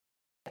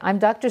I'm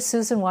Dr.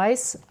 Susan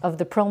Weiss of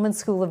the Perelman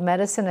School of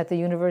Medicine at the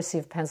University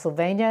of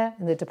Pennsylvania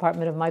in the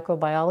Department of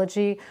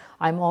Microbiology.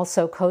 I'm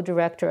also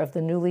co-director of the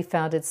newly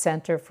founded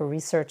Center for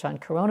Research on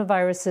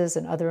Coronaviruses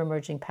and Other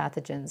Emerging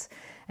Pathogens.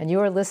 And you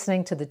are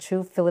listening to the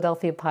True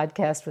Philadelphia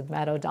Podcast with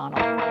Matt O'Donnell.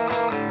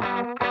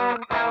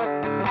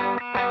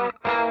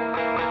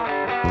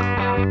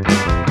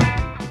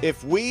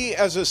 If we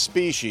as a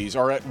species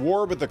are at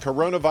war with the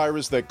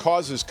coronavirus that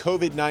causes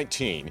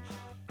COVID-19,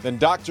 then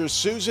Dr.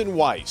 Susan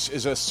Weiss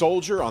is a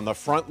soldier on the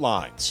front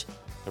lines.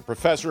 The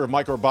professor of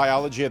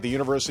microbiology at the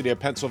University of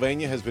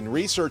Pennsylvania has been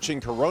researching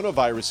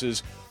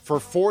coronaviruses for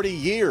 40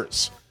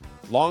 years,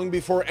 long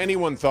before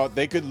anyone thought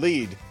they could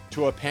lead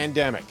to a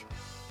pandemic.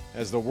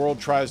 As the world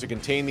tries to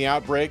contain the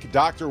outbreak,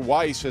 Dr.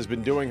 Weiss has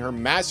been doing her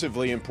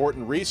massively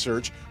important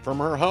research from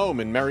her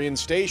home in Marion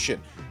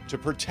Station to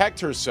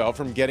protect herself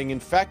from getting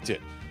infected.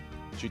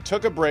 She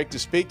took a break to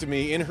speak to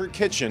me in her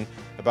kitchen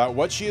about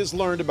what she has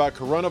learned about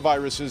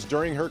coronaviruses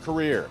during her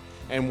career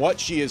and what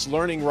she is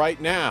learning right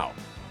now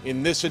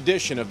in this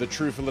edition of the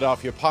True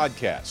Philadelphia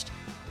Podcast.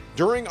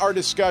 During our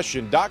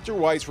discussion, Dr.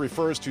 Weiss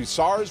refers to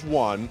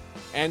SARS-1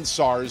 and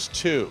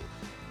SARS-2.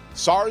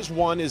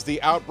 SARS-1 is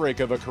the outbreak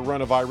of a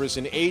coronavirus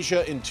in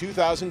Asia in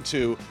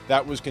 2002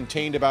 that was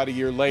contained about a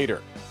year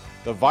later.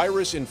 The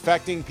virus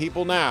infecting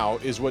people now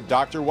is what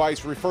Dr.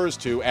 Weiss refers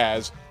to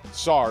as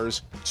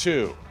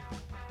SARS-2.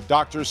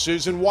 Dr.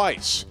 Susan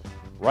Weiss,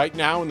 right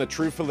now in the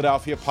True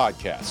Philadelphia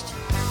Podcast.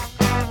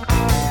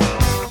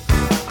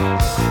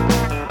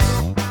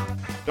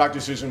 Dr.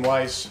 Susan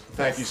Weiss,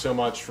 thank you so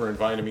much for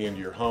inviting me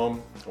into your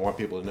home. I want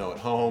people to know at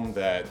home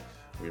that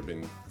we've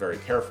been very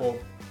careful.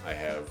 I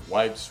have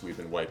wipes. We've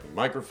been wiping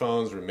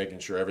microphones. We're making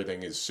sure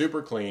everything is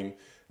super clean.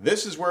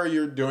 This is where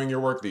you're doing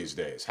your work these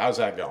days. How's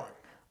that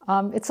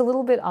going? It's a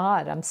little bit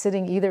odd. I'm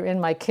sitting either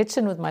in my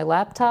kitchen with my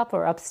laptop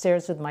or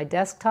upstairs with my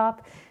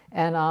desktop.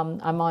 And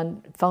I'm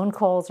on phone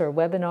calls or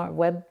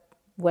web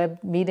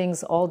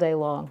meetings all day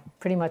long,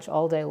 pretty much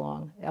all day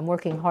long. I'm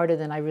working harder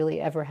than I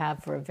really ever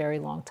have for a very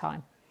long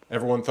time.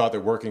 Everyone thought that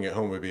working at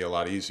home would be a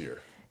lot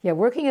easier. Yeah,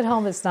 working at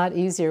home is not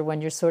easier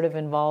when you're sort of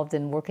involved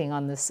in working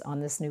on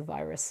this new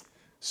virus.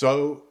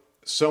 So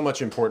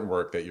much important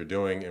work that you're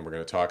doing, and we're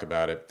going to talk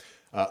about it.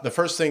 The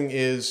first thing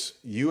is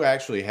you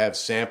actually have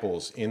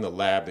samples in the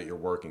lab that you're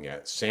working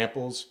at.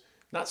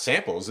 Not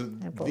samples,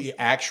 the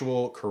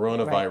actual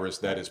coronavirus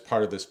that is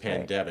part of this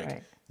pandemic.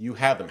 Right. You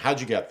have them. How'd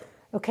you get them?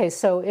 Okay,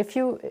 so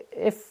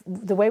if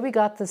the way we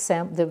got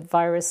the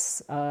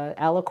virus,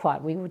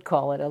 aliquot, we would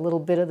call it, a little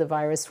bit of the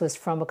virus was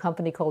from a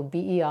company called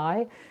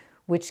BEI,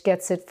 which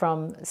gets it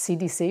from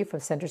CDC, from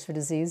Centers for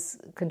Disease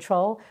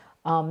Control.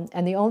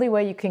 And the only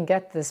way you can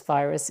get this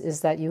virus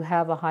is that you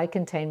have a high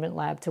containment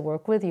lab to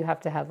work with. You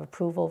have to have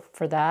approval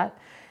for that.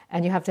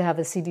 And you have to have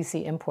a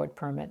CDC import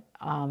permit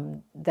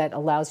that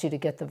allows you to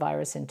get the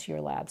virus into your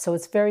lab. So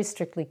it's very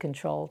strictly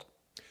controlled.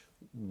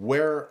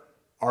 Where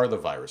are the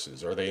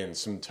viruses? Are they in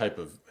some type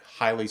of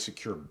highly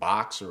secure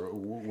box, or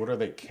what are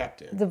they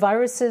kept in? The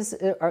viruses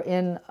are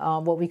in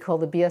what we call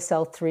the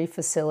BSL-3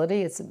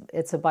 facility. It's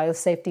a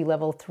biosafety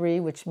level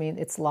 3, which means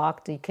it's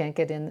locked. You can't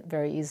get in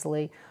very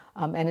easily.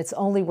 And it's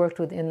only worked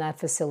within that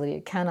facility.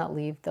 It cannot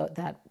leave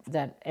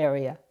that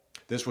area.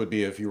 This would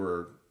be if you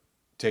were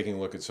taking a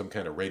look at some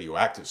kind of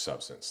radioactive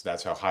substance.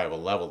 That's how high of a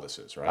level this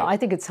is, right? I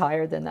think it's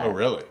higher than that. Oh,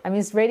 really? I mean,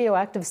 it's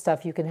radioactive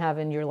stuff you can have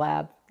in your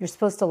lab. You're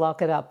supposed to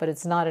lock it up, but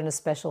it's not in a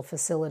special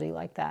facility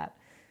like that.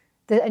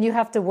 And you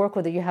have to work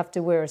with it. You have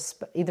to wear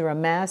either a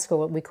mask or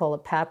what we call a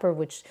PAPR,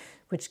 which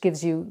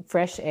gives you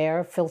fresh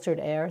air, filtered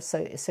air.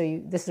 So this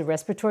is a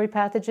respiratory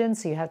pathogen,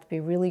 so you have to be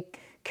really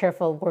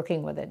careful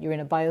working with it. You're in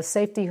a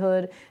biosafety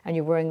hood, and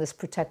you're wearing this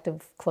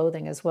protective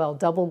clothing as well,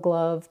 double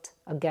gloved,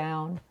 a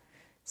gown.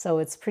 So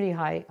it's pretty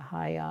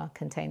high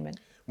containment.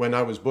 When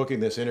I was booking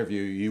this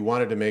interview, you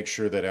wanted to make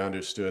sure that I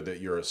understood that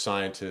you're a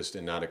scientist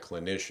and not a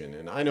clinician.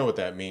 And I know what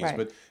that means, right.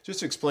 But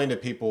just explain to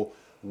people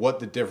what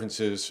the difference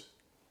is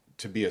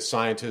to be a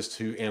scientist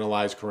who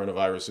analyze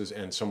coronaviruses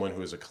and someone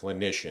who is a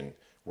clinician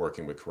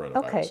working with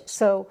coronaviruses. Okay,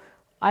 so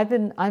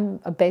I'm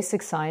a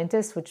basic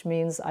scientist, which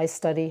means I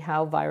study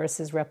how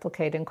viruses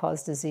replicate and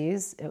cause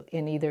disease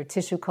in either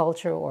tissue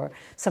culture or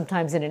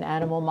sometimes in an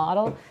animal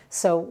model.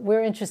 So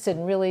we're interested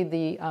in really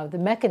the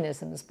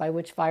mechanisms by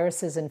which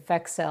viruses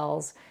infect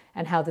cells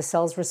and how the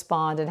cells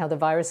respond and how the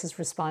viruses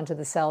respond to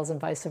the cells and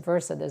vice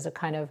versa. There's a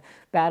kind of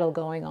battle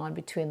going on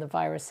between the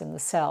virus and the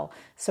cell.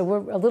 So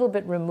we're a little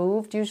bit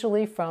removed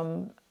usually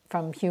from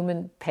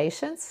human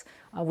patients.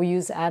 We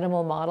use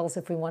animal models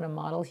if we want to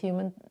model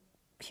human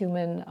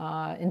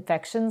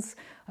infections.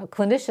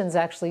 Clinicians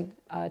actually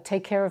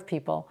take care of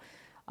people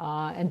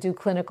and do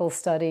clinical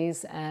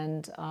studies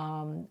and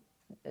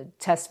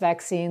test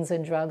vaccines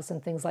and drugs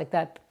and things like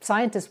that.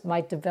 Scientists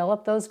might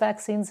develop those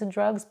vaccines and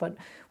drugs, but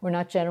we're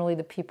not generally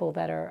the people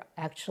that are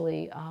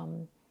actually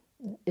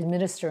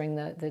administering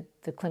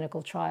the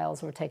clinical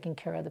trials or taking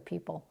care of the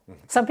people. Mm-hmm.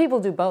 Some people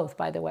do both,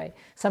 by the way.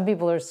 Some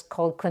people are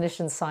called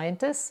clinician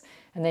scientists,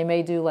 and they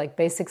may do like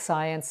basic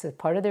science as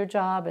part of their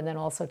job and then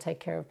also take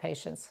care of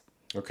patients.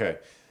 Okay.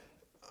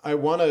 I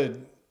want to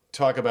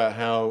talk about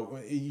how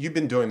you've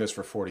been doing this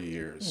for 40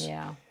 years.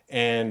 Yeah.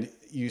 And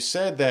you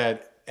said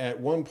that at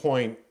one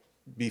point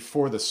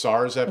before the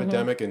SARS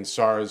epidemic, and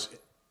SARS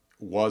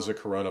was a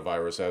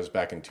coronavirus, that was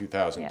back in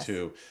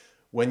 2002,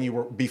 yes.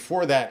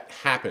 Before that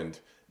happened,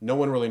 no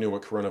one really knew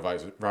what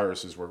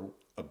coronaviruses were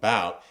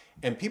about.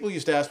 And people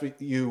used to ask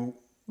you,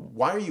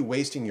 why are you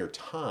wasting your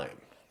time?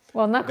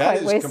 Well, not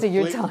quite wasting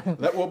your time.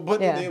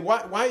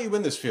 Why are you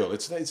in this field?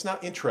 It's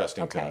not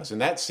interesting to us.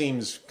 And that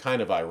seems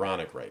kind of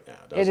ironic right now,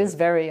 doesn't it? It is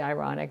very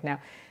ironic now.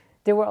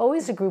 There were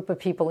always a group of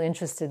people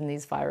interested in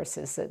these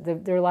viruses.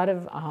 There are a lot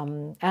of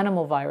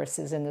animal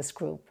viruses in this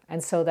group.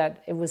 And so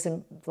that it was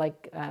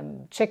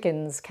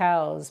chickens,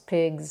 cows,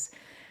 pigs,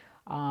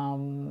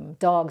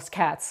 dogs,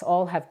 cats,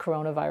 all have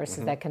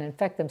coronaviruses that can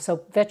infect them.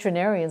 So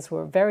veterinarians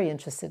were very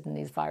interested in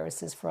these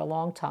viruses for a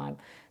long time.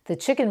 The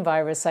chicken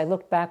virus, I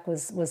looked back,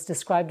 was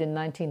described in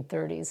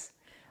 1930s.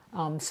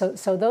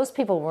 So those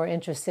people were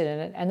interested in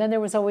it. And then there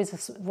was always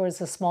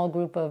a small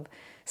group of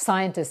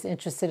scientists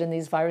interested in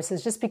these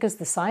viruses just because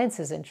the science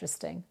is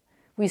interesting.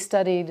 We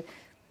studied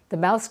the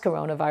mouse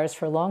coronavirus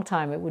for a long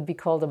time. It would be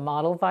called a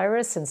model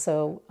virus, and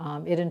so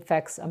it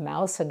infects a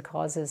mouse and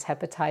causes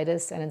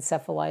hepatitis and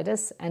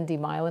encephalitis and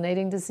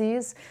demyelinating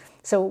disease.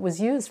 So it was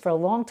used for a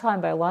long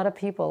time by a lot of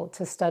people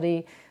to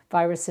study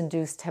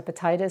virus-induced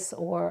hepatitis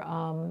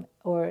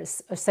or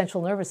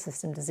central nervous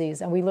system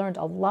disease. And we learned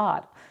a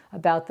lot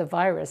about the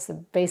virus, the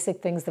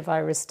basic things the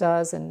virus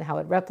does and how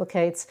it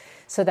replicates,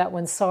 so that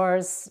when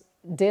SARS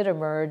did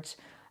emerge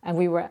and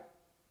we were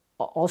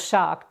all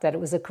shocked that it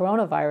was a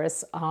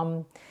coronavirus,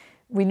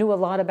 we knew a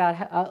lot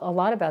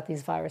about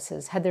these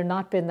viruses. Had there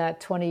not been that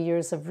 20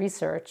 years of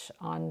research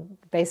on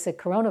basic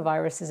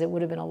coronaviruses, it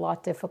would have been a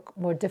lot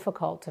more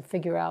difficult to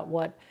figure out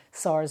what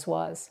SARS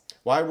was.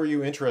 Why were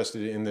you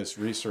interested in this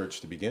research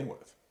to begin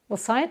with? Well,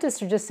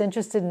 scientists are just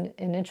interested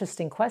in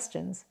interesting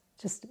questions.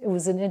 It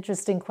was an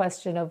interesting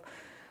question of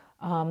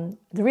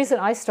the reason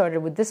I started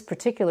with this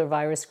particular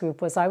virus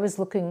group was I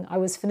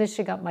was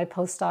finishing up my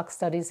postdoc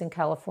studies in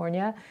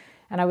California,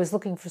 and I was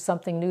looking for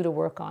something new to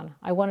work on.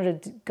 I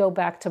wanted to go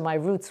back to my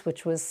roots,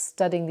 which was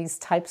studying these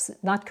types,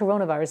 not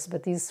coronaviruses,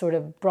 but these sort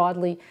of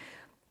broadly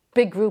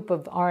big group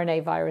of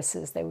RNA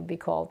viruses, they would be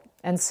called.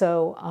 And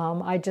so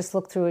I just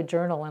looked through a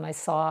journal and I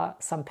saw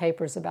some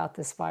papers about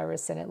this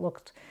virus, and it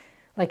looked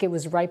like it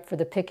was ripe for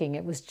the picking.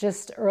 It was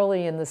just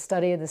early in the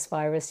study of this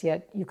virus,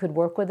 yet you could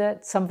work with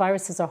it. Some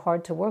viruses are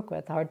hard to work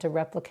with, hard to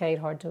replicate,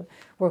 hard to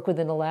work with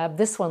in a lab.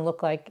 This one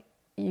looked like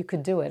you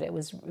could do it. It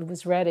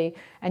was ready,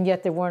 and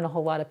yet there weren't a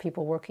whole lot of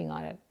people working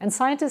on it. And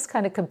scientists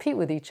kind of compete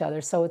with each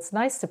other, so it's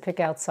nice to pick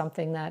out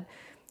something that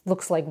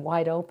looks like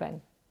wide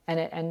open.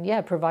 And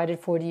it provided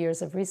 40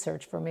 years of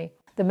research for me.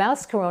 The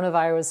mouse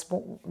coronavirus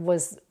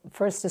was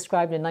first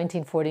described in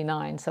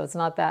 1949, so it's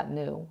not that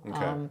new.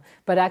 Okay.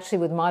 But actually,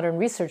 with modern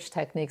research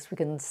techniques, we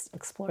can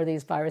explore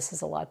these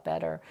viruses a lot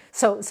better.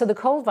 So the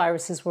cold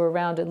viruses were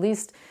around, at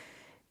least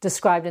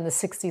described in the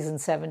 60s and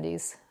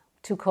 70s.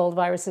 2 cold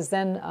viruses,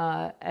 and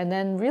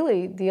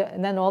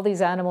then all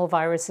these animal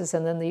viruses,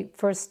 and then the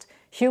first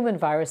human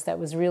virus that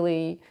was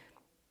really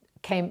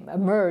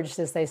emerged,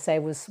 as they say,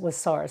 was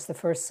SARS, the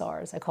first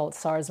SARS. I call it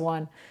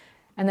SARS-1.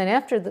 And then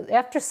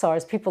after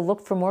SARS, people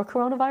looked for more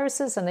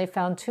coronaviruses, and they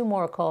found 2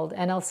 more called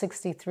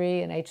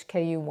NL63 and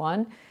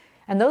HKU1.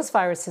 And those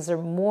viruses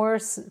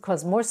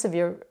cause more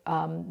severe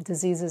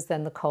diseases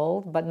than the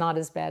cold, but not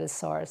as bad as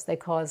SARS. They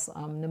cause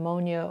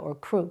pneumonia or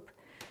croup.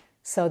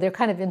 So they're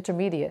kind of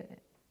intermediate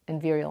in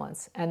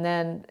virulence. And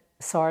then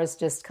SARS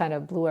just kind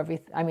of blew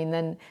everything. I mean,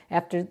 then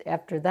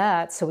after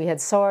that, so we had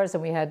SARS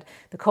and we had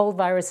the cold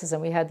viruses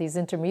and we had these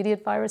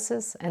intermediate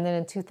viruses. And then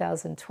in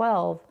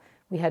 2012,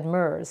 we had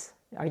MERS.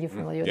 Are you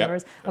familiar with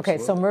MERS? Okay,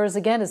 absolutely. so MERS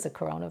again is a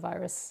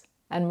coronavirus.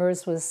 And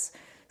MERS was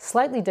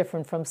slightly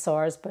different from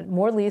SARS, but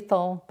more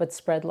lethal, but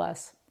spread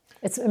less.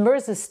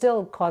 MERS is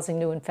still causing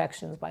new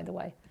infections, by the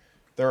way.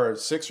 There are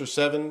 6 or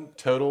 7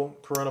 total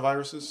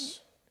coronaviruses?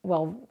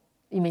 Well,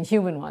 you mean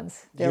human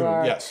ones? There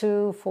are yes.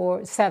 2,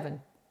 4,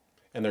 7.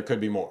 And there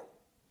could be more.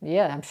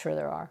 Yeah, I'm sure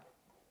there are.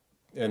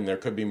 And there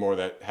could be more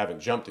that haven't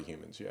jumped to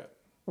humans yet.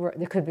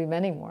 There could be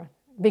many more.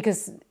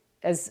 Because,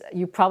 as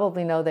you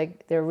probably know, they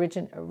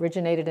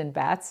originated in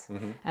bats,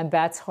 and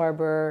bats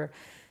harbor,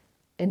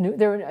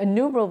 there are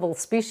innumerable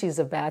species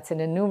of bats and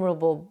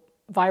innumerable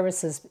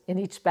viruses in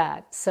each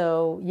bat.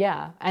 So,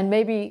 yeah, and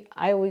maybe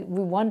we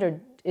wondered,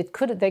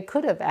 they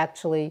could have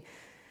actually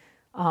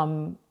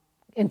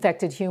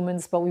infected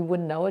humans, but we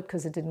wouldn't know it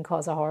because it didn't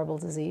cause a horrible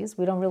disease.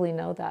 We don't really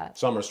know that.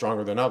 Some are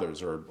stronger than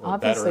others, or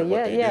better at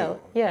what they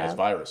do as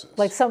viruses.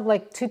 Like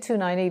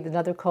 2298,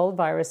 another cold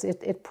virus,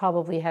 it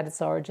probably had its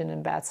origin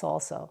in bats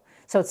also.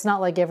 So it's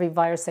not like every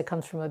virus that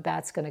comes from a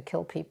bat's going to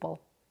kill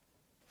people.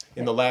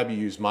 In the lab, you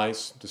use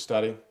mice to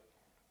study?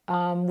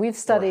 We've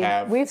studied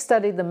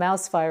the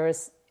mouse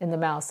virus in the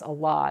mouse a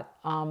lot.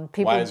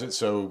 Why is it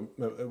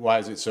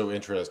so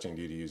interesting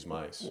to you to use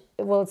mice?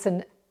 Well,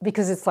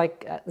 because it's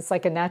like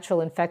a natural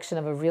infection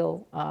of a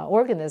real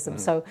organism.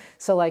 So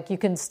like you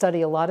can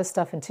study a lot of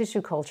stuff in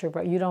tissue culture,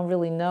 but you don't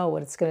really know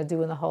what it's going to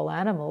do in the whole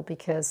animal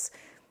because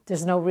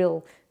there's no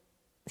real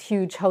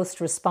huge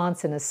host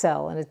response in a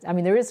cell.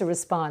 And there is a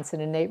response, an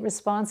innate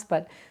response,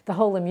 but the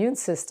whole immune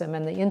system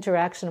and the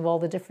interaction of all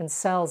the different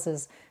cells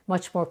is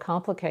much more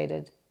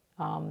complicated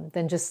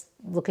than just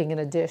looking in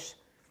a dish.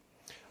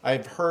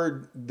 I've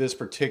heard this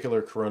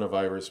particular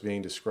coronavirus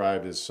being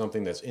described as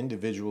something that's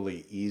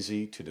individually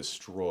easy to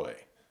destroy.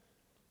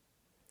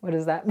 What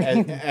does that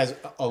mean? As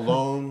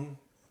alone,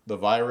 the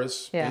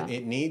virus, Yeah.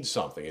 it needs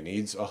something. It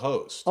needs a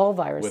host. All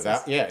viruses.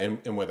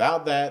 And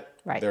without that,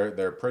 Right.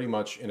 they're pretty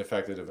much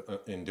ineffective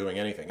in doing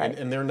anything. Right.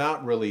 And they're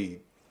not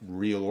really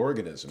real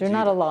organisms. They're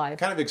not either. alive.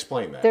 Kind of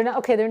explain that.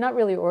 They're not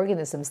really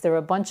organisms. They're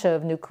a bunch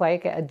of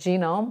nucleic, a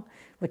genome,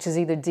 which is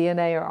either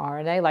DNA or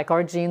RNA. Like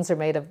our genes are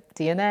made of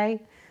DNA.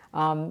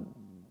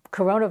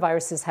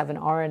 Coronaviruses have an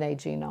RNA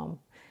genome.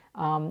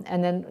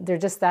 And then they're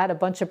just that, a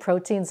bunch of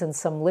proteins and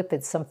some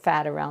lipids, some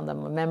fat around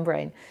them, a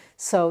membrane.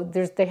 So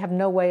they have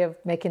no way of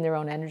making their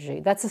own energy.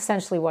 That's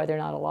essentially why they're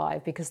not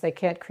alive, because they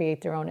can't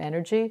create their own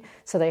energy.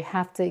 So they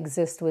have to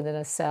exist within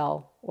a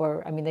cell,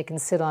 they can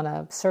sit on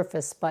a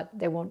surface, but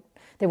they won't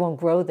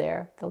grow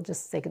there.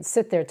 They can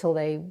sit there till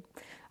they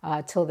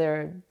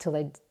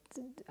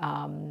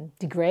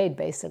degrade,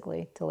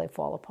 basically, till they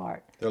fall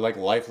apart. They're like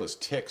lifeless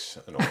ticks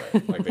in a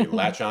way. Like they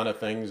latch onto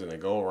things and they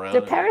go around.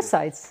 They're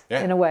parasites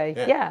in a way.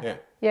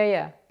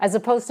 Yeah. As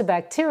opposed to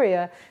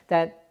bacteria,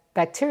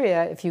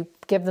 if you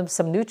give them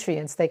some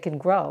nutrients, they can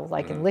grow,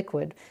 like in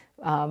liquid.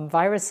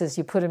 Viruses,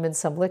 you put them in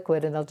some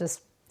liquid and they'll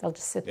just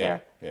sit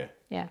there.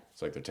 Yeah.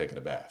 It's like they're taking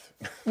a bath.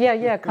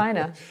 Yeah, kind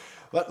of.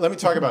 Let me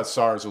talk about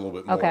SARS a little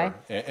bit more. Okay.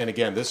 And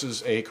again, this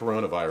is a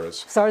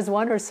coronavirus.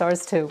 SARS-1 or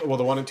SARS-2? Well,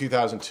 the one in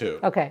 2002.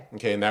 Okay,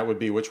 and that would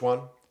be which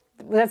one?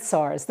 That's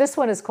SARS. This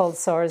one is called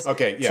SARS-2.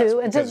 Okay, yes.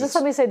 And just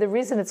let me say, the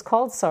reason it's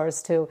called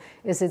SARS-2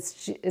 is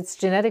its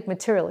genetic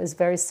material is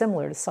very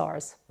similar to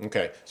SARS.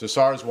 Okay, so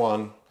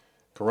SARS-1,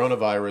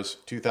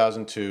 coronavirus,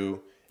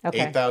 2002, Okay.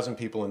 8,000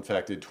 people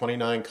infected,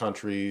 29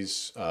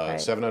 countries,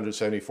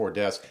 774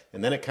 deaths,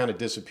 and then it kind of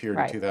disappeared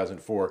in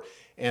 2004.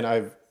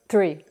 And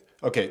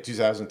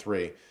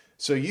 2003.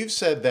 So you've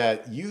said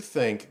that you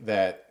think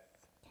that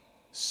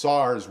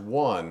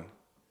SARS-1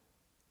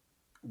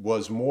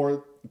 was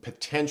more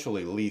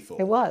potentially lethal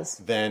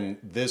than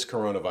this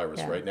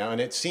coronavirus right now. And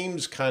it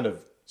seems kind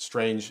of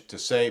strange to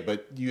say,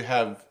 but you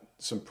have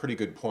some pretty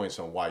good points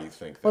on why you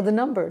think that. Well, the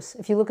numbers,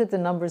 if you look at the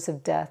numbers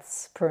of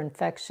deaths per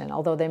infection,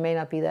 although they may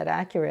not be that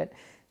accurate,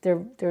 they're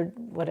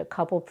what, a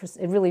couple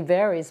percent, it really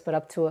varies, but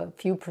up to a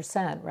few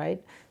percent,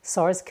 right?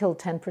 SARS killed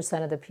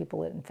 10% of the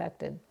people it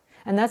infected.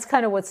 And that's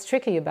kind of what's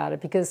tricky about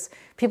it, because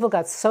people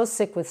got so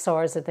sick with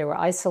SARS that they were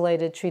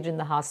isolated, treated in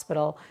the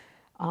hospital.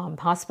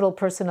 Hospital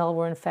personnel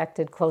were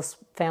infected, close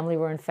family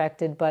were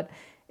infected, but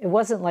it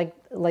wasn't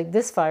like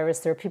this virus.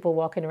 There are people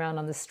walking around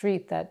on the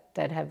street that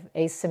have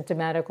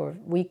asymptomatic or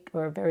weak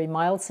or very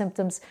mild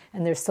symptoms,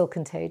 and they're still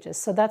contagious.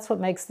 So that's what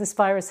makes this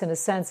virus, in a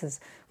sense,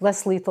 is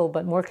less lethal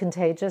but more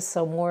contagious,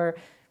 so more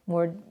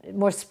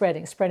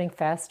spreading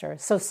faster.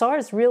 So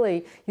SARS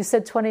really, you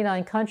said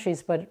 29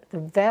 countries, but the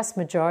vast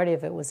majority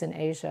of it was in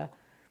Asia.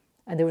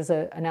 And there was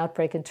an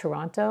outbreak in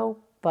Toronto,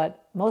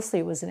 but mostly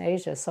it was in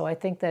Asia. So I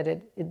think that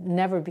it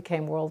never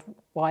became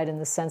worldwide in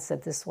the sense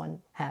that this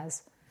one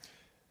has.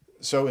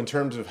 So in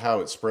terms of how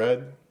it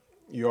spread,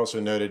 you also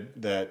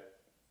noted that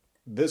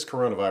this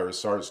coronavirus,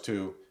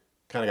 SARS-2,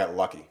 kind of got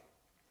lucky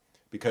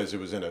because it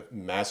was in a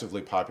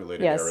massively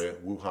populated area,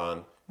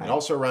 Wuhan, and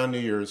also around New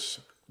Year's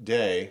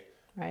Day,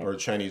 or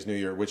Chinese New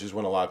Year, which is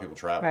when a lot of people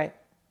travel. Right.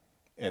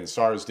 And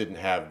SARS didn't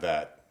have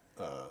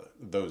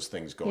those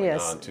things going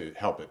on to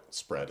help it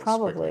spread as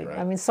quickly, right?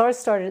 I mean, SARS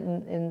started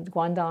in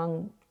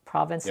Guangdong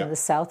province in the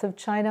south of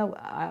China.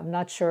 I'm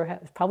not sure,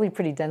 probably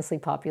pretty densely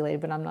populated,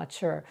 but I'm not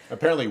sure.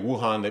 Apparently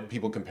Wuhan, that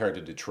people compared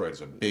to Detroit,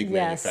 is a big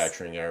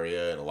manufacturing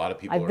area, and a lot of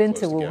people I've been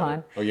to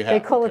Wuhan. Oh, you have? They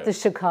call it the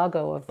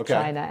Chicago of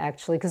China,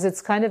 actually, because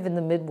it's kind of in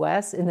the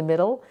Midwest, in the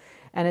middle,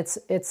 and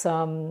it's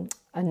a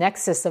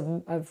nexus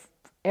of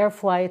air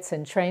flights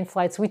and train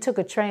flights. We took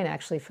a train,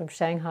 actually, from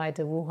Shanghai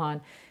to Wuhan.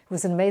 It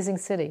was an amazing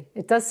city.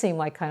 It does seem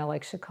kind of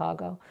like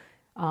Chicago.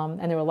 And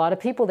there were a lot of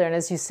people there. And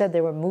as you said,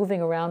 they were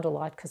moving around a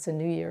lot because of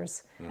New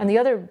Year's. And the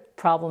other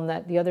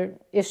the other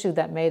issue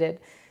that made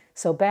it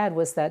so bad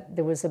was that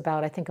there was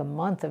about, I think, a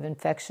month of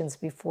infections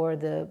before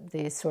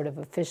the sort of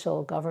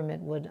official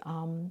government would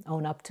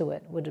own up to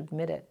it, would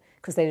admit it,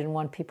 because they didn't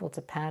want people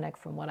to panic,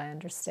 from what I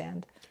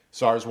understand.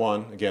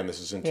 SARS-1, again, this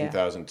is in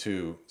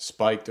 2002,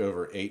 spiked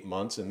over 8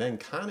 months and then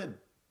kind of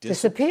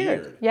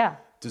disappeared. Yeah.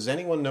 Does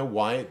anyone know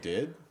why it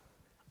did?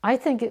 I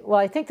think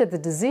that the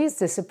disease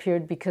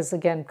disappeared because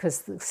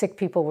the sick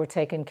people were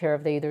taken care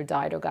of. They either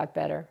died or got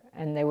better,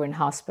 and they were in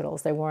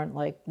hospitals. They weren't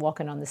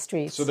walking on the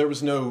streets. So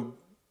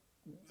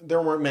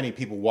there weren't many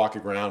people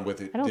walking around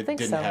with it that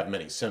didn't have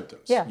many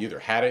symptoms. Yeah. You either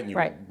had it and you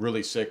were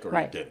really sick, or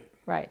you didn't.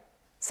 Right.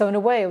 So in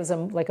a way, it was a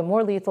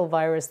more lethal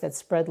virus that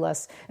spread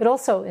less. It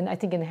also, I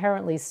think,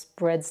 inherently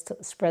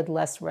spread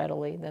less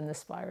readily than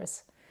this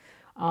virus.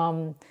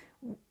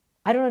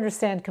 I don't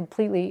understand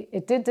completely.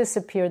 It did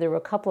disappear. There were a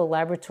couple of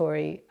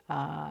laboratory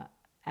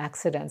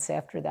accidents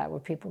after that where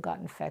people got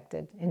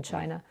infected in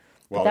China.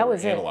 while they were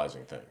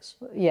analyzing things.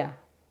 Yeah.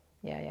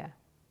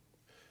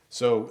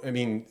 So, I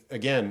mean,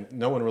 again,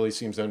 no one really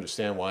seems to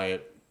understand why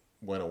it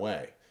went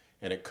away.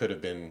 And it could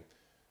have been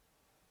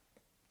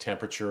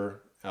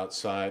temperature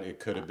outside. It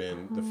could have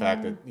been the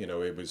fact that,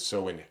 it was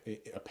so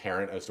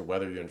apparent as to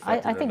whether you're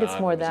infected I think or not.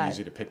 It's more it was that.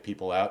 easy to pick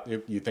people out.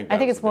 You think I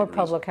think it's more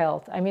public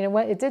health. I mean,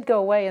 it did go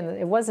away, and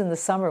it was in the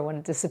summer when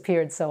it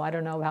disappeared, so I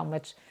don't know how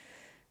much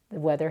the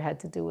weather had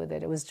to do with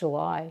it. It was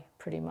July,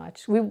 pretty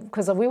much.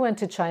 Because we went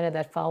to China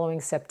that following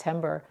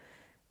September.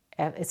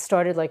 It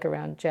started like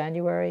around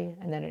January,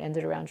 and then it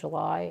ended around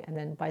July, and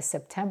then by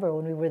September,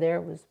 when we were there,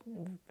 it was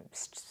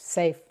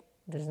safe.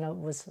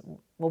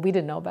 We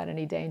didn't know about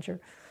any danger.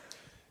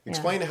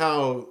 Explain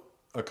how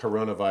a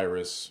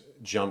coronavirus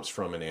jumps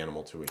from an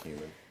animal to a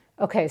human.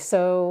 Okay,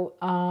 so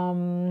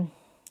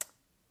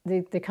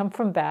they come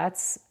from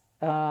bats,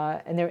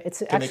 and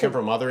Can they come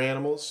from other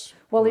animals?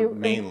 Well, or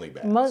mainly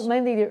bats.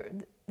 Mainly,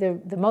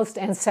 the most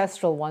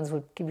ancestral ones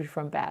would be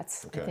from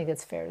bats. Okay. I think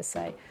it's fair to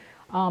say.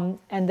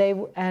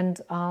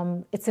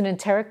 It's an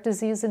enteric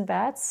disease in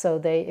bats, so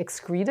they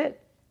excrete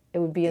it. It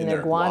would be in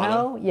their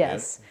guano.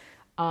 Yes.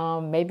 Yeah.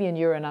 Maybe in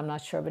urine, I'm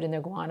not sure, but in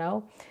their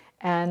guano.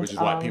 And, which is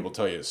why people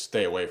tell you to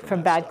stay away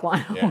from bat stuff.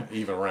 guano. Yeah,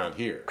 even around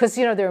here. Because,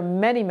 there are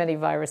many, many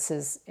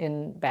viruses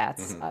in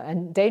bats,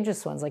 and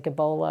dangerous ones like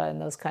Ebola and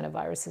those kind of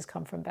viruses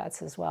come from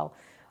bats as well.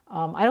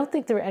 I don't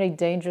think there are any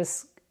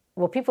dangerous...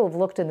 Well, people have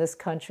looked in this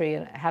country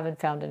and haven't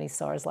found any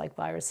SARS-like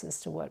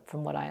viruses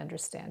from what I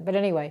understand. But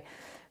anyway,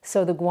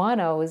 so the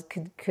guano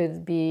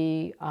could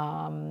be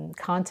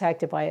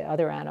contacted by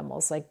other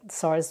animals. Like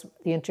SARS,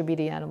 the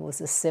intermediate animal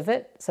is a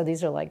civet. So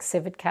these are like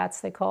civet cats,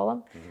 they call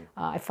them.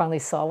 I finally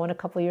saw one a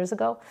couple of years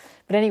ago.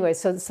 But anyway,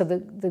 so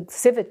the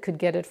civet could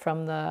get it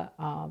from the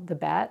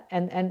bat,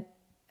 and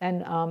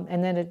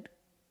then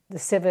the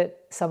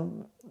civet,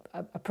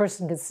 a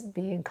person could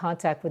be in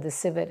contact with the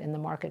civet in the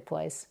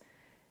marketplace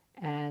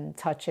and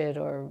touch it,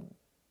 or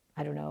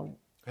I don't know.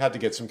 Had to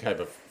get some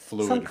kind of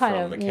fluid from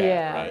the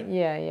cat, right?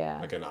 Yeah.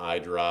 Like an eye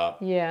drop.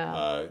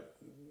 Yeah.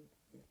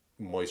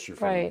 Moisture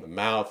from the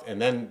mouth.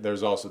 And then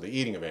there's also the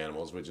eating of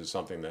animals, which is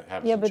something that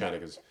happens in China.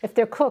 If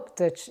they're cooked,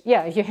 if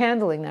you're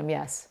handling them,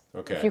 yes.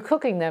 Okay. If you're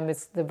cooking them,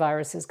 the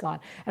virus is gone.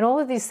 And all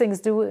of these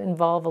things do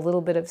involve a little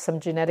bit of some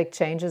genetic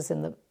changes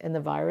in the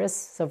virus.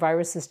 So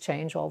viruses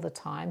change all the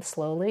time,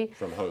 slowly.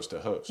 From host to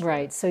host.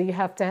 Right. So you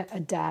have to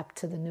adapt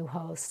to the new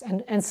host.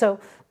 And so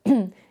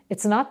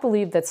it's not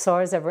believed that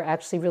SARS ever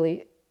actually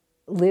really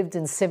lived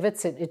in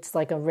civets. It's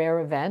like a rare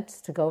event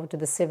to go to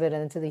the civet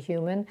and to the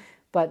human.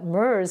 But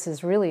MERS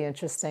is really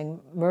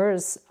interesting.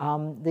 MERS,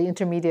 the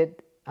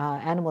intermediate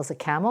animal, is a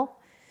camel.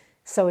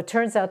 So it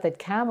turns out that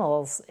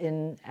camels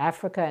in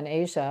Africa and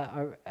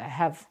Asia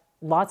have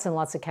lots and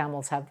lots of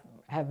camels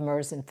have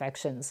MERS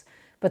infections,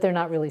 but they're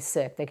not really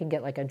sick. They can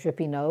get like a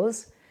drippy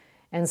nose.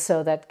 And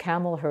so that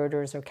camel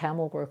herders or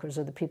camel workers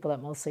are the people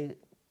that mostly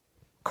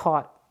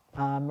caught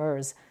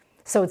MERS.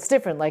 So it's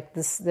different. Like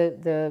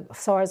the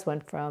SARS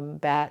went from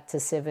bat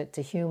to civet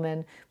to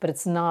human, but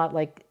it's not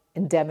like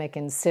endemic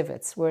in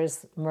civets,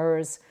 whereas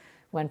MERS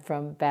went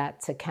from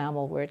bat to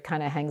camel, where it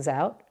kind of hangs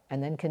out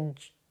and then can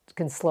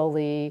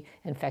slowly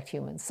infect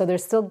humans. So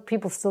there's still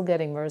people still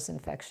getting MERS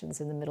infections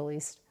in the Middle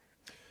East.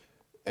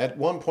 At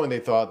one point, they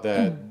thought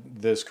that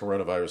this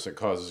coronavirus that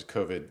causes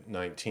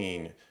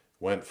COVID-19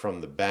 went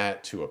from the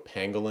bat to a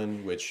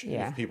pangolin, which,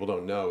 if people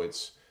don't know,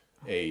 it's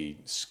a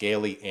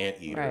scaly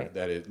anteater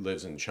that it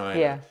lives in China.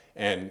 Yeah.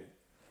 And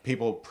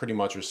people pretty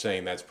much are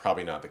saying that's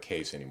probably not the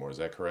case anymore. Is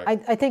that correct?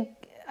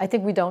 I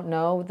think we don't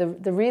know.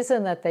 The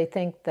reason that they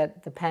think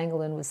that the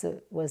pangolin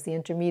was the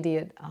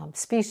intermediate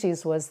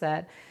species was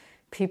that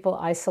people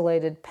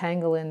isolated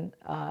pangolin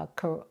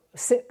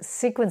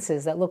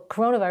sequences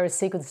coronavirus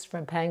sequences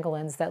from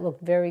pangolins that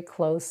look very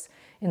close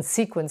in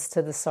sequence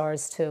to the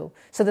SARS-2.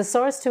 So the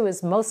SARS-2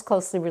 is most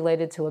closely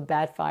related to a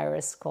bat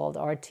virus called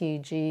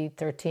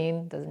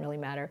RTG13. Doesn't really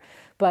matter,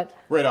 but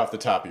right off the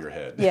top of your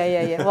head.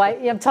 Yeah. Well,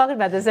 I'm talking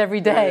about this every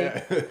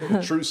day.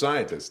 Yeah. True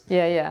scientist.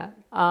 Yeah.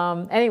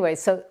 Anyway,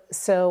 so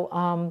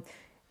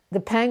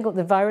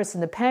the virus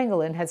in the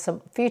pangolin had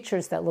some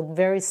features that look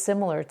very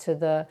similar to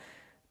the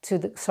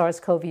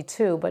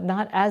SARS-CoV-2, but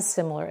not as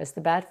similar as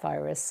the bat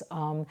virus.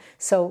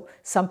 So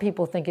some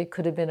people think it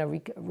could have been a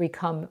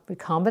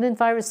recombinant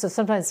virus. So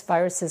sometimes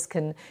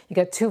you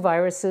get two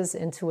viruses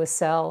into a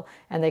cell,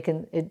 and they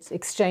can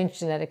exchange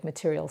genetic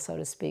material, so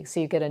to speak.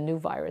 So you get a new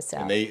virus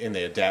out. And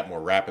they adapt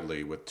more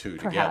rapidly with two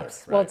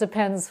Perhaps. together. Right? Well, it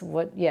depends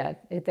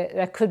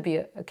that could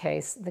be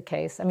the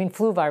case. I mean,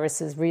 flu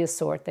viruses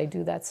reassort. They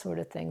do that sort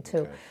of thing too.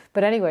 Okay.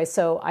 But anyway,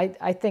 so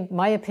I think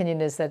my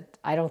opinion is that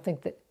I don't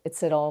think that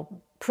it's at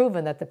all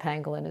proven that the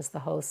pangolin was the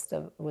host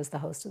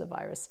of the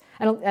virus.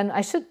 And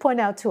I should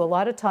point out too, a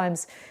lot of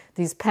times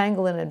these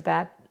pangolin and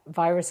bat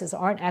viruses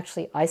aren't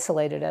actually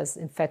isolated as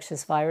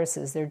infectious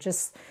viruses. They're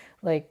just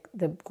like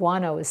the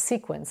guano is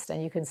sequenced,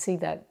 and you can see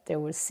that there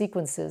were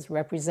sequences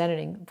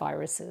representing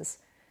viruses.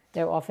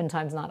 They're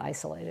oftentimes not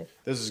isolated.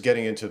 This is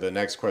getting into the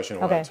next question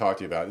I want to talk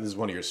to you about. This is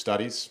one of your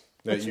studies,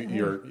 one of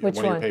your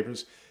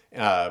papers.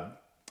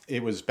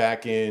 It was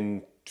back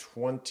in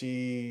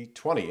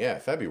 2020,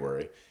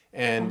 February.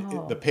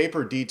 And the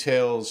paper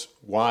details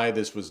why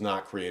this was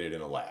not created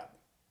in a lab.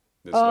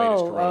 This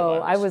latest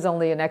coronavirus. I was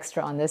only an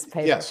extra on this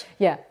paper. Yes.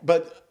 Yeah.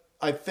 But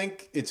I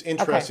think it's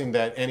interesting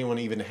that anyone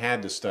even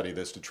had to study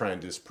this to try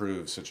and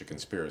disprove such a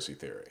conspiracy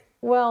theory.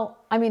 Well,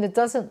 I mean, it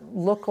doesn't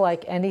look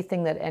like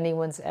anything that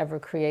anyone's ever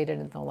created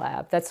in the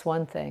lab. That's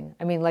one thing.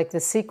 I mean, like the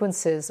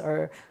sequences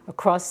are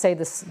across, say,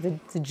 the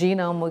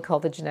genome, we call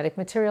the genetic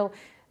material.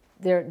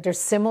 They're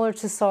similar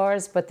to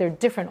SARS, but they're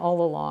different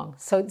all along.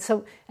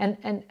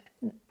 And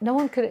no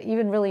one could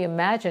even really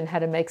imagine how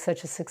to make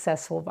such a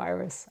successful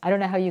virus. I don't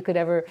know how you could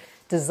ever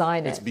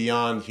design it. It's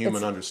beyond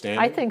human understanding?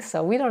 I think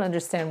so. We don't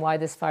understand why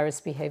this virus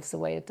behaves the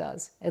way it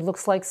does. It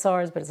looks like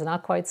SARS, but it's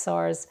not quite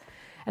SARS.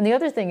 And the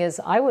other thing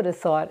is, I would have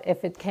thought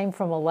if it came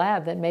from a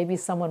lab that maybe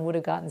someone would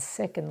have gotten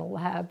sick in the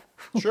lab.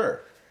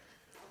 Sure.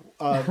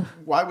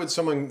 Why would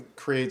someone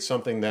create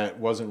something that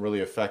wasn't really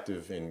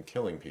effective in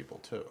killing people,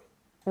 too?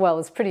 Well,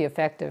 it's pretty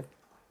effective.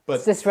 But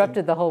it's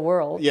disrupted the whole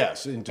world.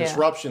 Yes, in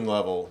disruption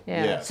level,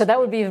 yes. So that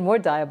would be even more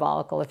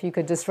diabolical if you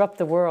could disrupt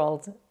the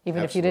world,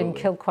 even if you didn't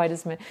kill quite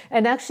as many.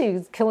 And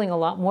actually killing a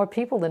lot more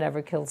people than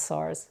ever killed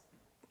SARS.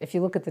 If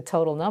you look at the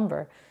total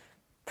number,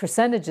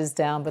 percentage is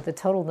down, but the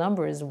total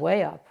number is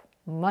way up,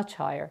 much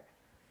higher.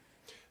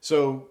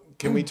 So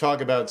can we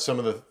talk about some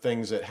of the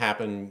things that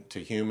happen to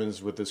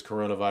humans with this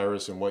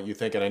coronavirus and what you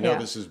think? And I know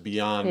this is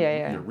beyond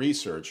your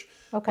research.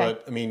 Okay.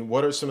 But, I mean,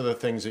 what are some of the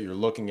things that you're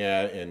looking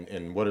at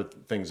and what are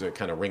things that are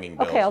kind of ringing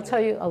bells? Okay, I'll tell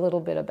you a little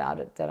bit about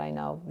it that I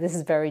know. This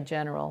is very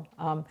general.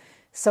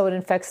 So it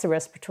infects the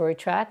respiratory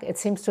tract. It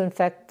seems to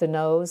infect the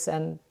nose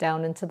and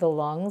down into the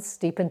lungs,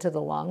 deep into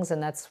the lungs,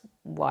 and that's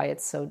why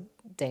it's so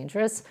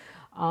dangerous.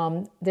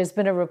 There's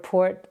been a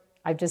report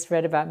I've just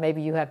read about,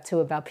 maybe you have too,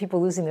 about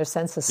people losing their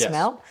sense of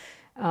smell.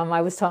 I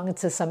was talking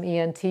to some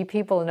ENT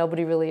people, and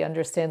nobody really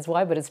understands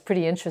why, but it's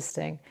pretty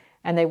interesting.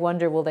 And they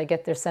wonder, will they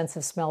get their sense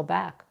of smell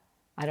back?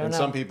 I don't know. And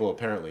some people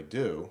apparently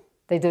do.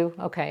 They do?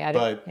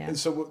 Okay.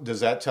 So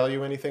does that tell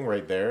you anything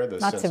right there, the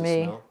sense of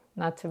smell?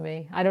 Not to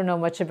me. I don't know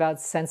much about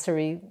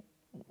sensory,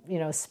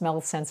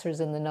 smell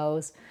sensors in the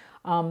nose.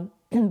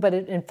 But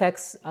it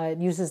infects, it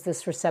uses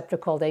this receptor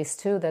called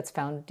ACE2 that's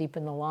found deep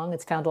in the lung.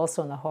 It's found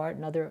also in the heart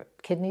and other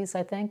kidneys,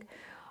 I think.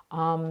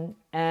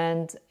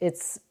 And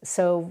it's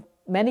so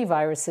many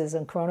viruses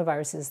and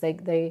coronaviruses,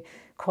 they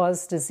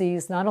cause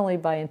disease not only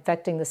by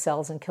infecting the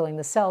cells and killing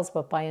the cells,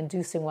 but by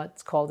inducing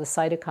what's called a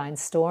cytokine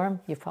storm.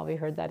 You've probably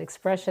heard that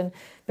expression.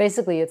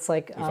 Basically, it's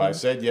like... If I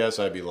said yes,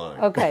 I'd be lying.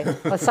 Okay.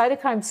 A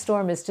cytokine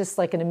storm is just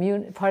like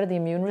part of the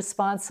immune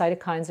response.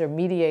 Cytokines are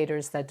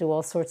mediators that do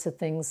all sorts of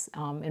things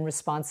in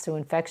response to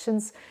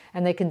infections,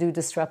 and they can do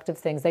destructive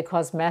things. They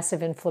cause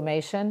massive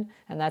inflammation,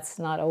 and that's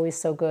not always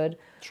so good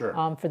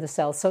for the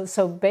cells.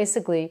 So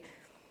basically,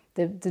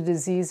 the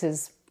disease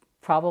is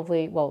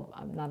probably,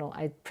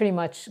 pretty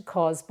much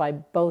caused by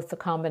both the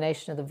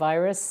combination of the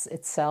virus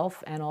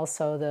itself and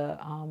also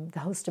the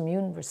host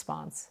immune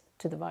response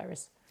to the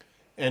virus.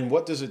 And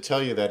what does it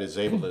tell you that is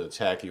able to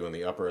attack you in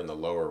the upper and the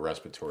lower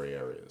respiratory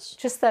areas?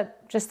 Just that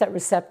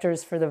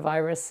receptors for the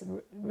virus.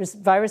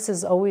 Virus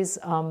is always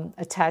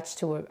attached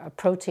to a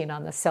protein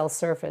on the cell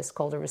surface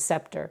called a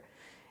receptor.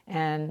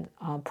 And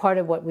part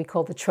of what we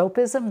call the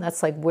tropism,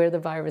 that's like where the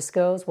virus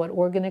goes, what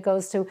organ it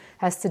goes to,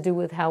 has to do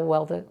with how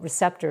well the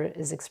receptor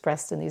is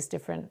expressed in these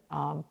different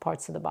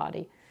parts of the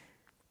body.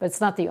 But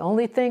it's not the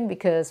only thing,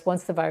 because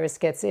once the virus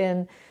gets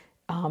in,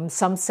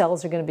 some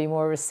cells are going to be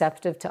more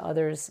receptive to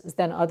others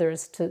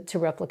to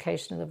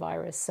replication of the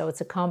virus. So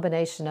it's a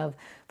combination of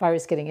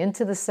virus getting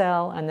into the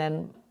cell and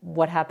then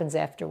what happens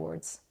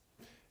afterwards.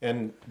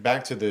 And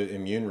back to the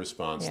immune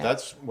response,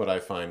 that's what I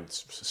find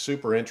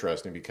super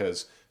interesting,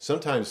 because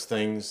sometimes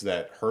things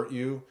that hurt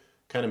you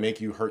kind of make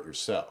you hurt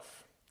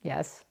yourself.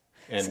 Yes.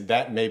 And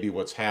that may be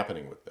what's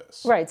happening with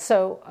this. Right.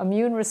 So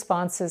immune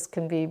responses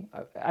can be,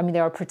 they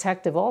are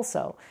protective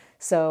also.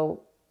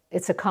 So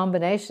it's a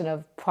combination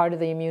of part of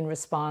the immune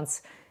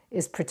response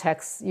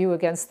protects you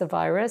against the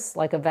virus,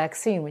 like a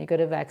vaccine. When you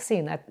get a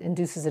vaccine, that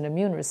induces an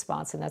immune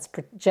response, and that's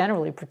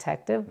generally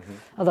protective,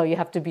 although you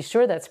have to be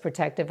sure that's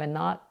protective and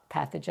not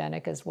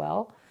pathogenic as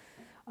well.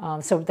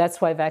 So that's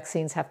why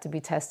vaccines have to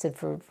be tested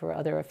for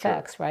other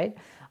effects, right?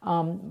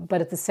 But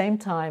at the same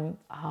time,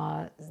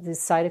 the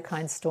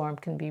cytokine storm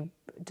can be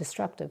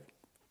destructive.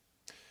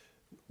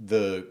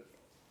 The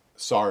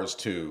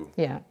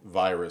SARS-2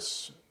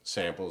 virus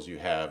samples you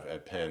have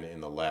at Penn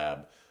in the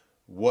lab,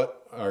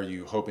 what are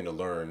you hoping to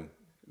learn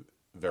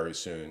very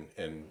soon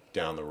and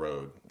down the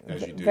road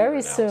as you do your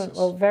analysis?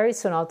 Very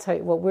soon, I'll tell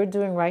you, what we're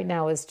doing right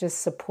now is just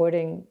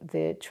supporting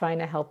trying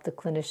to help the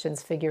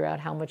clinicians figure out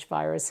how much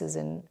virus is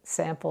in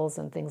samples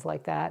and things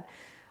like that.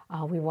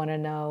 We want to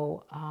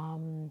know,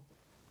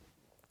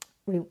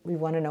 we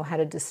want to know how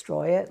to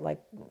destroy it,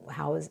 like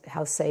how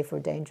safe or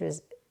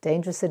dangerous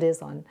it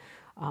is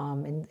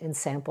in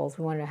samples.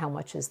 We want to know how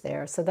much is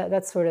there. So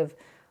that's sort of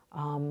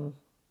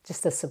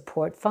just a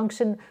support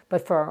function.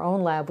 But for our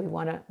own lab, we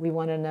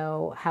want to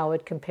know how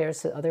it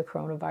compares to other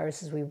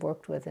coronaviruses we've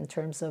worked with in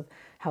terms of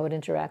how it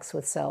interacts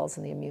with cells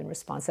and the immune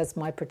response. That's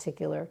my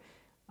particular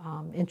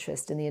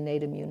interest in the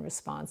innate immune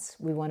response.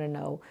 We want to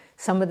know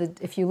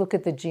if you look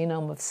at the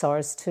genome of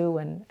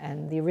SARS-2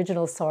 and the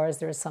original SARS,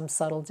 there are some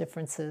subtle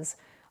differences.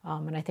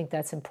 And I think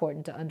that's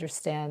important to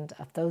understand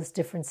if those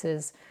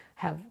differences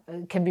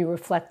can be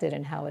reflected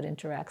in how it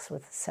interacts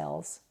with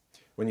cells.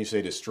 When you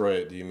say destroy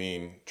it, do you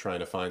mean trying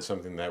to find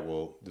something that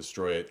will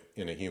destroy it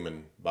in a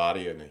human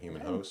body, in a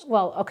human host?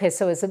 Well, okay,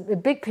 so as a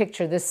big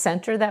picture, this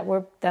center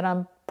that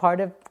I'm part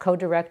of,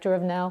 co-director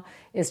of now,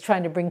 is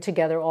trying to bring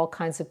together all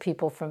kinds of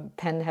people from,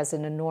 Penn has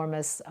an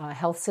enormous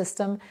health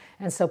system,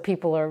 and so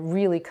people are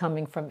really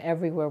coming from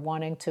everywhere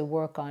wanting to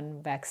work on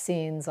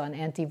vaccines, on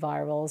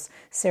antivirals.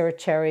 Sarah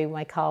Cherry,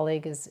 my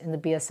colleague, is in the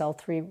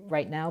BSL-3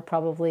 right now,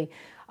 probably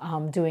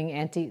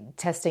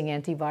testing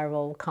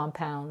antiviral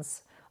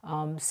compounds.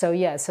 So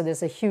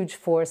there's a huge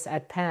force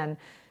at Penn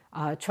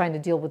trying to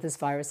deal with this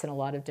virus in a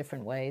lot of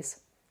different ways.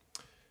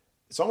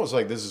 It's almost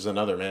like this is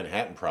another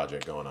Manhattan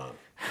Project going on.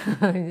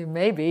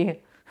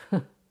 Maybe.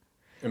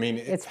 I mean,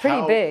 it's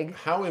pretty big.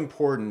 How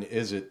important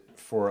is it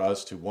for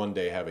us to one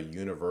day have a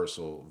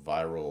universal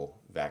viral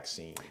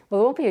vaccine?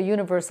 Well, it won't be a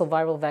universal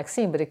viral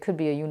vaccine, but it could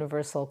be a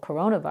universal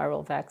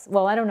coronavirus vaccine.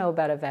 Well, I don't know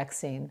about a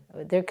vaccine.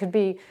 There could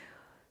be.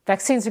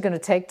 Vaccines are going to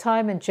take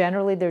time, and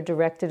generally they're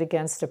directed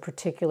against a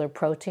particular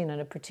protein and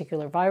a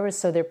particular virus,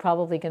 so they're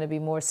probably going to be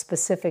more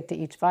specific to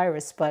each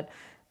virus. But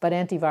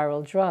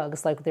antiviral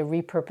drugs, like they're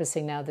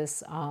repurposing now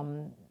this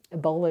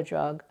Ebola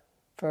drug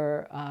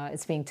for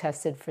it's being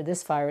tested for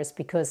this virus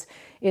because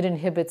it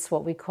inhibits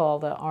what we call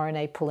the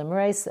RNA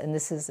polymerase, and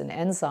this is an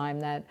enzyme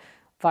that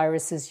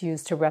viruses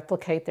use to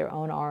replicate their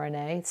own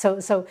RNA.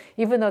 So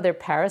even though they're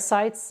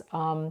parasites,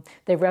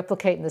 they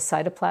replicate in the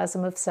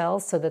cytoplasm of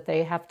cells, so that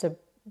they have to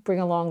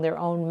bring along their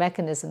own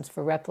mechanisms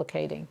for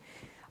replicating.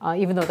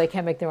 Even though they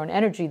can't make their own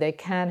energy, they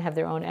can have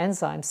their own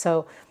enzymes.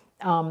 So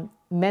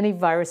many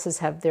viruses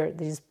have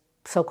these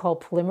so-called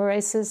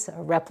polymerases,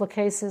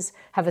 replicases,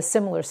 have a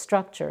similar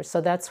structure. So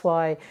that's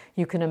why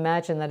you can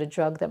imagine that a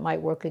drug that might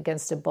work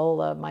against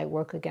Ebola might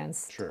work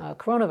against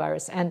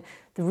coronavirus. And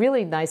the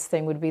really nice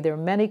thing would be there are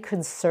many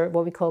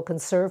what we call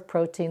conserved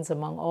proteins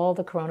among all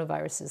the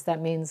coronaviruses.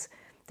 That means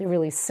they're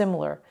really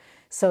similar.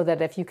 So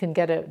that if you can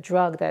get a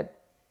drug that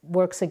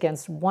works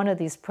against one of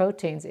these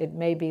proteins, it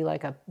may be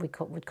like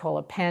we'd call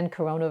a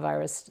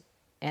pan-coronavirus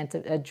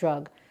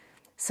drug.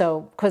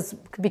 So,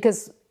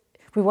 because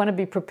we want to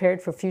be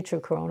prepared for future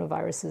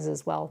coronaviruses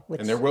as well.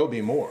 And there will be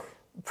more.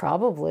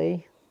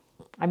 Probably.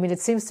 I mean,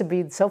 it seems to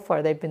be, so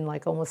far, they've been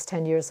like almost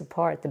 10 years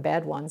apart, the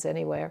bad ones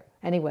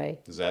anyway.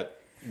 Does that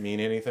mean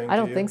anything I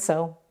don't think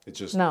so. It's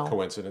just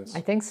coincidence?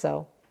 I think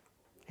so.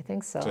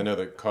 So I know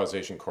the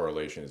causation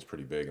correlation is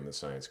pretty big in the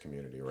science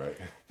community, right?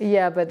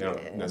 Yeah, but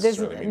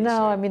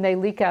I mean, they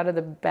leak out of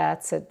the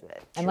bats. And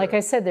like I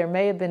said, there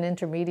may have been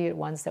intermediate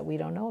ones that we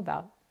don't know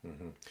about.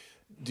 Mm-hmm.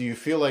 Do you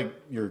feel like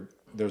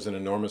there's an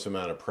enormous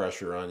amount of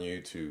pressure on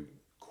you to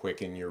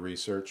quicken your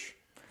research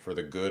for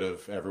the good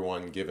of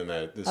everyone, given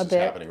that this is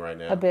happening right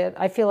now? A bit.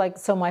 I feel like,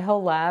 so my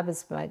whole lab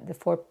is the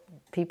 4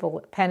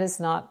 people. Penn is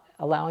not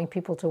allowing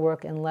people to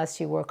work unless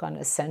you work on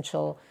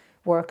essential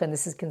work, and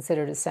this is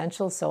considered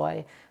essential.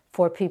 So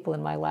 4 people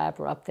in my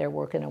lab are up there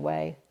working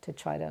away to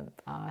try to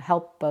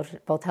help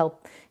both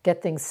help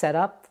get things set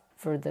up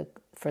for the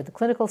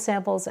clinical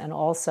samples, and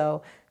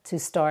also to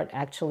start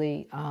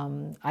actually.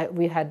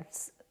 We had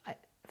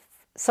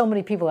so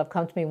many people have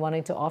come to me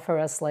wanting to offer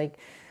us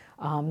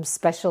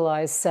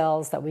specialized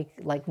cells that we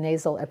like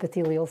nasal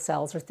epithelial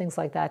cells or things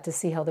like that to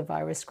see how the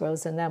virus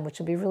grows in them, which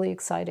would be really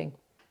exciting.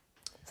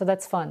 So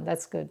that's fun.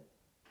 That's good.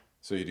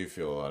 So you do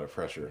feel a lot of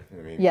pressure.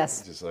 I mean,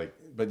 yes.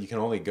 But you can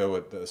only go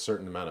at a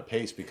certain amount of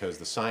pace because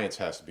the science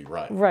has to be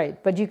right.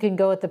 Right, but you can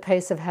go at the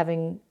pace of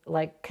having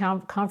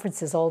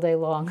conferences all day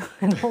long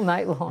and all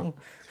night long.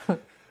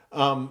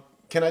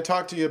 Can I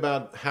talk to you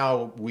about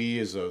how we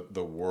as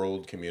the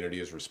world community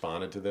has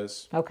responded to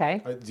this?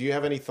 Okay. Do you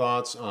have any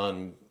thoughts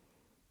on,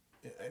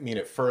 I mean,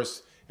 at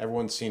first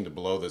everyone seemed to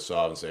blow this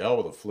off and say, oh,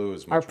 well, the flu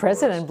is much worse. Our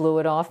president blew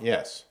it off.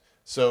 Yes.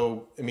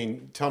 So, I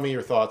mean, tell me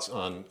your thoughts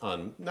on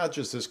not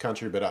just this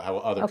country, but how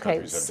other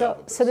countries have dealt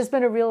with this. So there's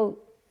been a real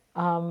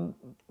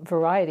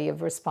variety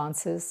of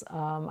responses.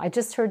 I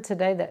just read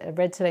today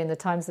in the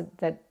Times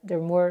that there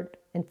are more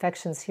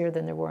infections here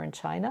than there were in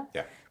China,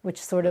 which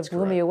sort of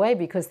blew me away,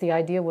 because the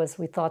idea was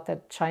we thought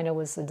that China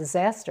was a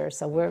disaster.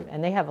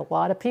 And they have a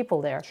lot of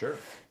people there. Sure.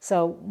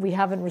 So we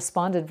haven't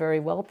responded very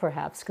well,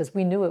 perhaps, because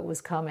we knew it was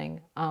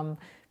coming.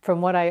 From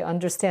what I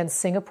understand,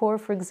 Singapore,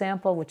 for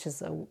example, which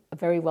is a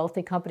very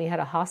wealthy company, had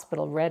a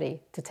hospital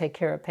ready to take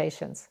care of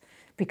patients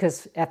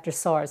after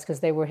SARS, because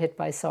they were hit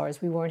by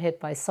SARS. We weren't hit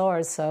by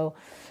SARS, so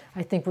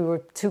I think we were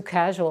too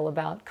casual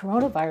about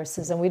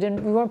coronaviruses, and we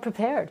weren't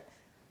prepared.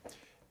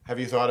 Have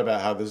you thought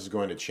about how this is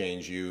going to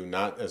change you,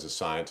 not as a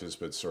scientist,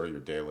 but sort of your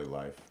daily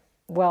life?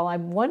 Well,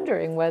 I'm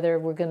wondering whether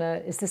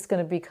is this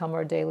going to become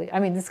our daily, I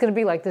mean, it's going to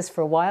be like this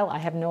for a while. I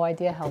have no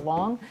idea how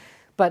long.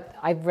 But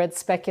I've read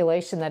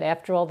speculation that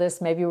after all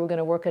this, maybe we're going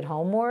to work at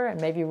home more, and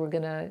maybe we're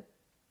going to,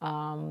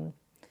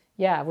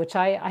 which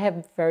I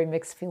have very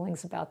mixed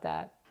feelings about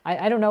that.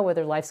 I don't know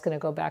whether life's going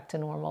to go back to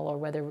normal or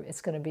whether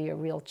it's going to be a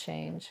real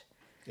change.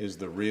 Is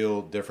the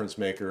real difference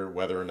maker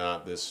whether or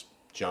not this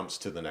jumps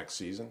to the next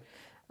season?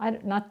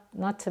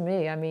 Not to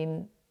me. I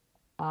mean,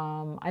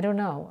 I don't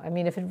know. I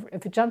mean, if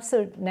it jumps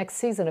to next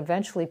season,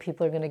 eventually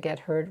people are going to get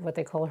what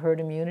they call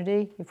herd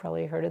immunity. You've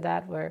probably heard of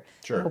that, where,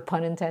 no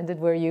pun intended,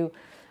 where you,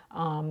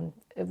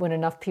 when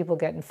enough people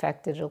get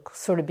infected, it'll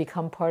sort of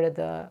become part of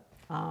the,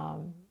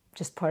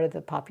 just part of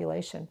the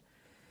population.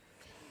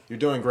 You're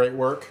doing great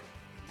work.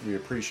 We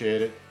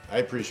appreciate it. I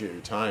appreciate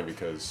your time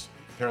because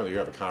apparently you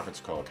have a conference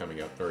call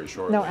coming up very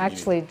shortly. No,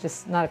 actually,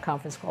 just not a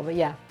conference call, but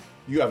yeah.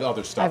 You have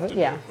other stuff to do.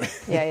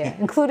 Yeah,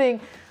 including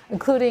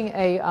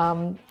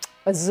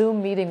a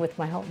Zoom meeting with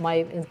my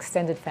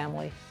extended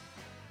family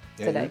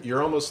today.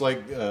 You're almost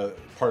like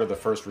part of the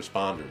first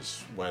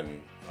responders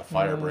when a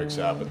fire breaks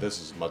out, but this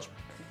is much.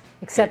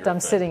 Except I'm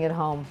sitting at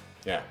home.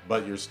 Yeah,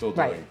 but you're still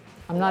doing. Right.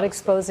 I'm not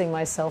exposing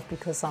myself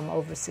because I'm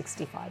over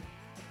 65.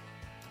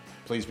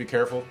 Please be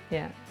careful.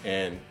 Yeah.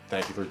 And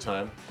thank you for your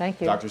time. Thank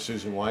you. Dr.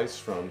 Susan Weiss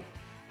from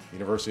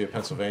University of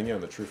Pennsylvania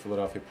on the True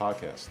Philadelphia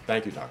podcast.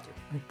 Thank you, Doctor.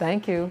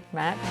 Thank you,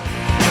 Matt.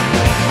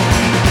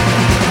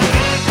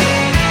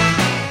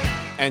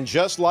 And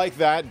just like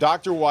that,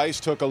 Dr. Weiss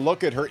took a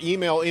look at her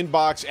email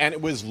inbox and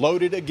it was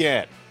loaded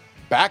again.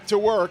 Back to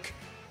work.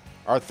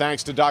 Our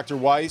thanks to Dr.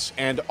 Weiss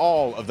and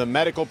all of the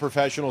medical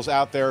professionals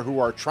out there who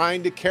are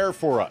trying to care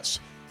for us,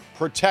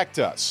 protect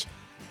us,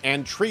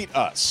 and treat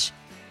us,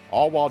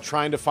 all while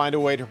trying to find a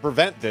way to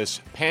prevent this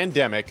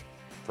pandemic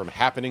from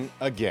happening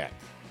again.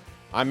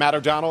 I'm Matt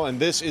O'Donnell, and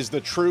this is the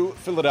True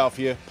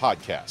Philadelphia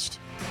podcast.